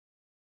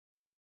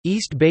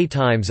East Bay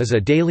Times is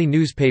a daily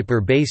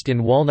newspaper based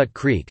in Walnut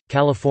Creek,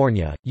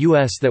 California,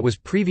 U.S. that was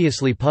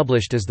previously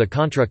published as the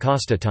Contra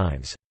Costa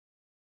Times.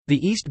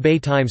 The East Bay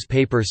Times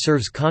paper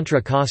serves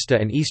Contra Costa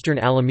and eastern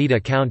Alameda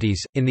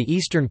counties, in the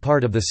eastern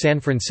part of the San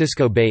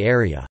Francisco Bay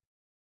Area.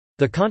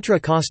 The Contra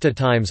Costa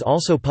Times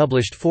also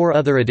published 4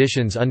 other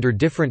editions under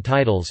different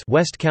titles: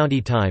 West County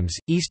Times,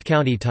 East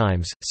County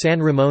Times, San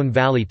Ramon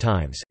Valley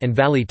Times, and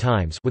Valley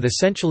Times, with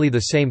essentially the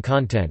same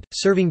content,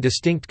 serving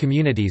distinct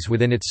communities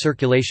within its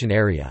circulation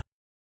area.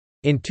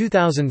 In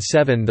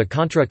 2007, the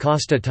Contra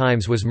Costa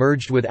Times was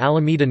merged with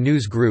Alameda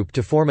News Group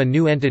to form a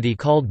new entity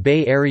called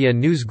Bay Area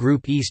News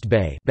Group East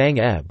Bay,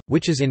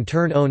 which is in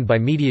turn owned by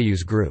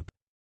MediaUse Group.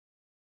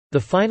 The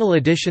final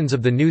editions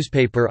of the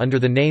newspaper under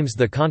the names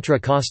the Contra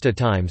Costa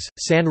Times,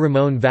 San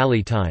Ramon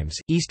Valley Times,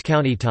 East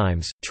County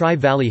Times,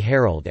 Tri-Valley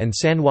Herald and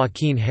San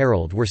Joaquin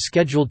Herald were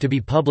scheduled to be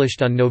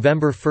published on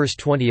November 1,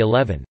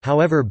 2011,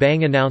 however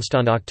Bang announced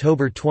on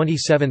October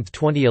 27,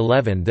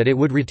 2011 that it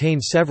would retain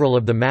several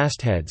of the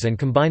mastheads and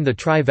combine the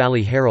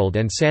Tri-Valley Herald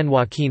and San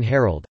Joaquin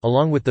Herald,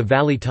 along with the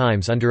Valley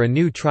Times under a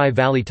new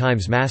Tri-Valley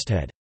Times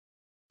masthead.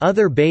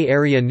 Other Bay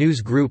Area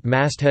News Group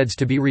mastheads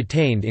to be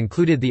retained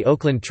included the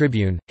Oakland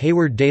Tribune,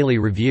 Hayward Daily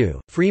Review,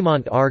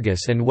 Fremont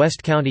Argus, and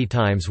West County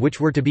Times, which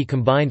were to be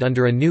combined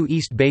under a new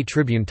East Bay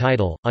Tribune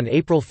title. On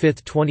April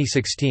 5,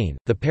 2016,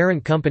 the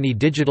parent company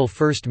Digital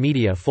First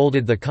Media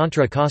folded the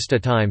Contra Costa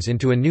Times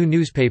into a new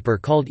newspaper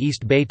called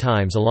East Bay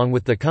Times along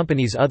with the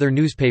company's other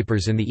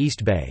newspapers in the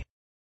East Bay.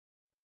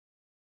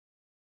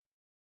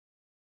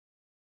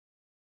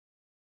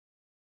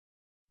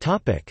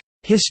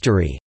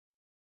 History.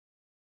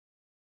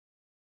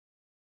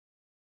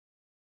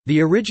 The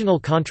original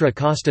Contra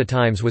Costa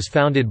Times was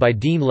founded by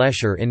Dean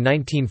Lesher in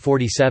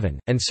 1947,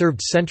 and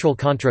served central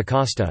Contra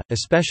Costa,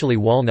 especially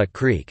Walnut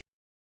Creek.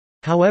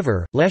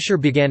 However, Lesher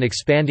began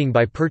expanding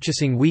by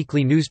purchasing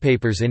weekly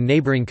newspapers in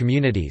neighboring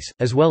communities,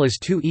 as well as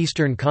 2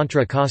 eastern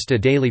Contra Costa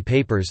daily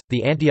papers,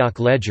 the Antioch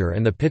Ledger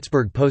and the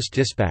Pittsburgh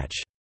Post-Dispatch.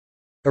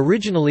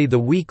 Originally the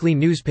weekly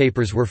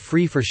newspapers were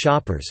free for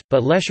shoppers,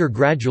 but Lesher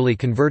gradually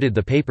converted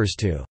the papers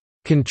to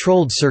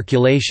controlled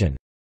circulation.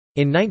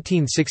 In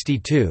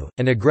 1962,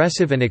 an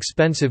aggressive and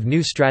expensive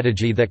new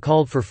strategy that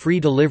called for free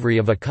delivery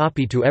of a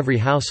copy to every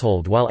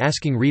household while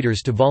asking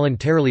readers to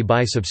voluntarily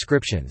buy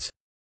subscriptions.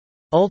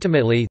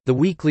 Ultimately, the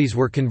weeklies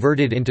were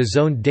converted into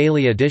zoned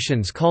daily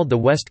editions called the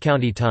West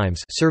County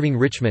Times, serving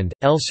Richmond,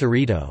 El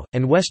Cerrito,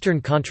 and western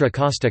Contra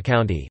Costa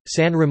County,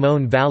 San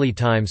Ramon Valley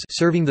Times,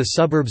 serving the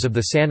suburbs of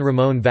the San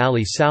Ramon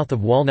Valley south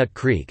of Walnut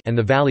Creek, and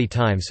the Valley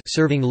Times,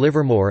 serving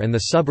Livermore and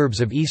the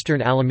suburbs of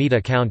eastern Alameda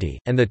County,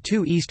 and the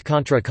 2 East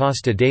Contra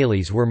Costa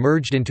dailies were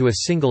merged into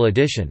a single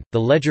edition,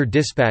 the Ledger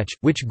Dispatch,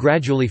 which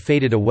gradually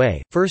faded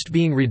away, first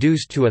being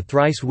reduced to a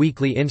thrice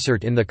weekly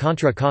insert in the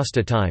Contra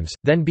Costa Times,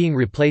 then being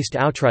replaced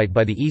outright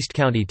by the East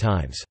County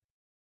Times.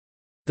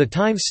 The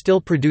Times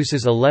still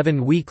produces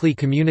 11 weekly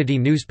community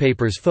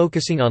newspapers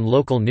focusing on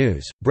local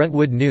news: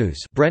 Brentwood News,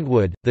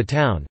 Brentwood, The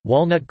Town,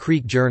 Walnut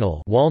Creek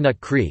Journal,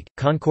 Walnut Creek,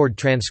 Concord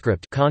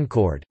Transcript,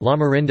 Concord, La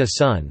Marinda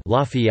Sun,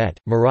 Lafayette,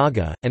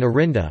 Moraga, and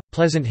Orinda,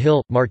 Pleasant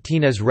Hill,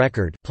 Martinez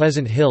Record,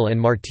 Pleasant Hill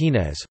and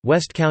Martinez,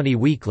 West County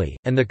Weekly,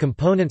 and the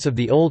components of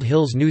the Old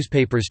Hills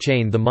newspapers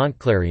chain: the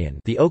Montclarian,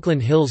 the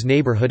Oakland Hills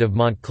neighborhood of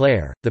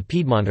Montclair, the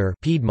Piedmonter,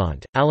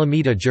 Piedmont,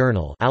 Alameda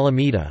Journal,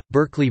 Alameda,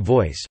 Berkeley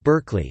Voice,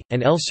 Berkeley,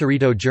 and El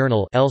Cerrito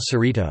Journal, El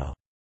Cerrito.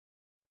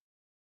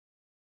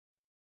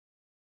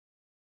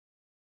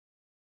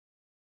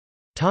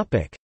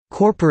 Topic: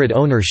 Corporate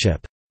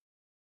ownership.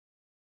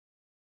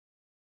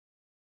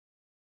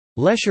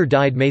 Lesher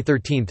died May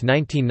 13,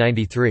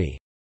 1993.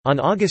 On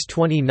August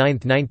 29,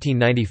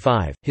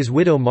 1995, his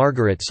widow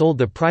Margaret sold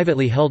the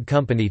privately held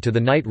company to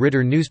the Knight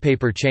Ridder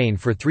newspaper chain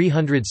for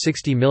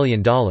 $360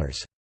 million.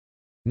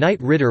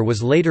 Knight Ridder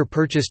was later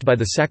purchased by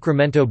the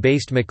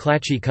Sacramento-based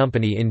McClatchy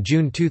Company in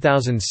June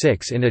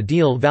 2006 in a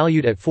deal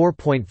valued at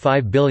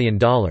 $4.5 billion.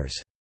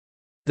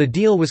 The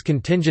deal was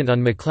contingent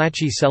on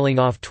McClatchy selling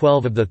off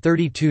 12 of the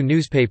 32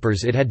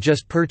 newspapers it had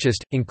just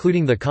purchased,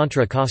 including the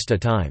Contra Costa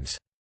Times.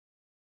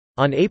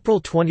 On April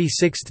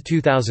 26,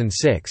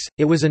 2006,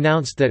 it was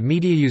announced that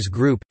MediaUse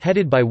Group,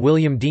 headed by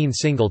William Dean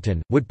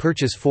Singleton, would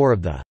purchase 4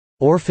 of the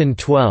Orphan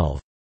 12,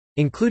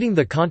 including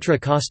the Contra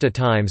Costa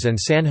Times and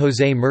San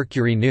Jose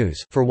Mercury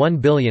News, for $1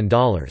 billion.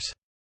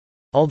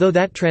 Although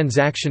that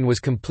transaction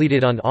was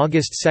completed on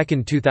August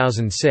 2,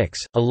 2006,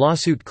 a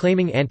lawsuit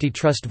claiming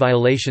antitrust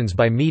violations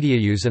by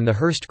MediaUse and the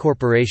Hearst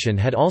Corporation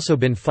had also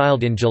been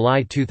filed in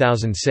July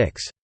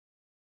 2006.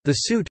 The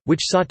suit,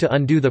 which sought to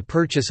undo the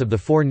purchase of the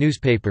 4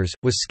 newspapers,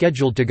 was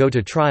scheduled to go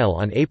to trial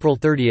on April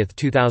 30,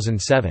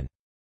 2007.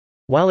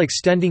 While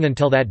extending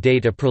until that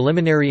date a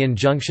preliminary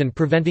injunction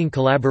preventing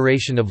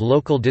collaboration of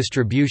local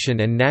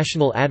distribution and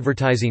national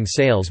advertising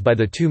sales by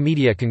the 2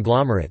 media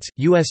conglomerates,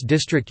 U.S.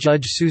 District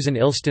Judge Susan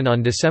Ilston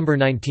on December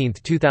 19,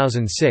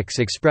 2006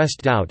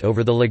 expressed doubt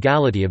over the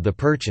legality of the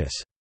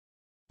purchase.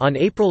 On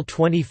April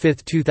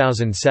 25,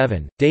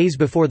 2007, days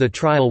before the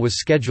trial was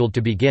scheduled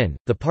to begin,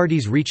 the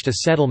parties reached a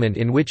settlement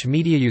in which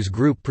MediaUse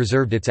Group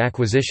preserved its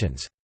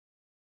acquisitions.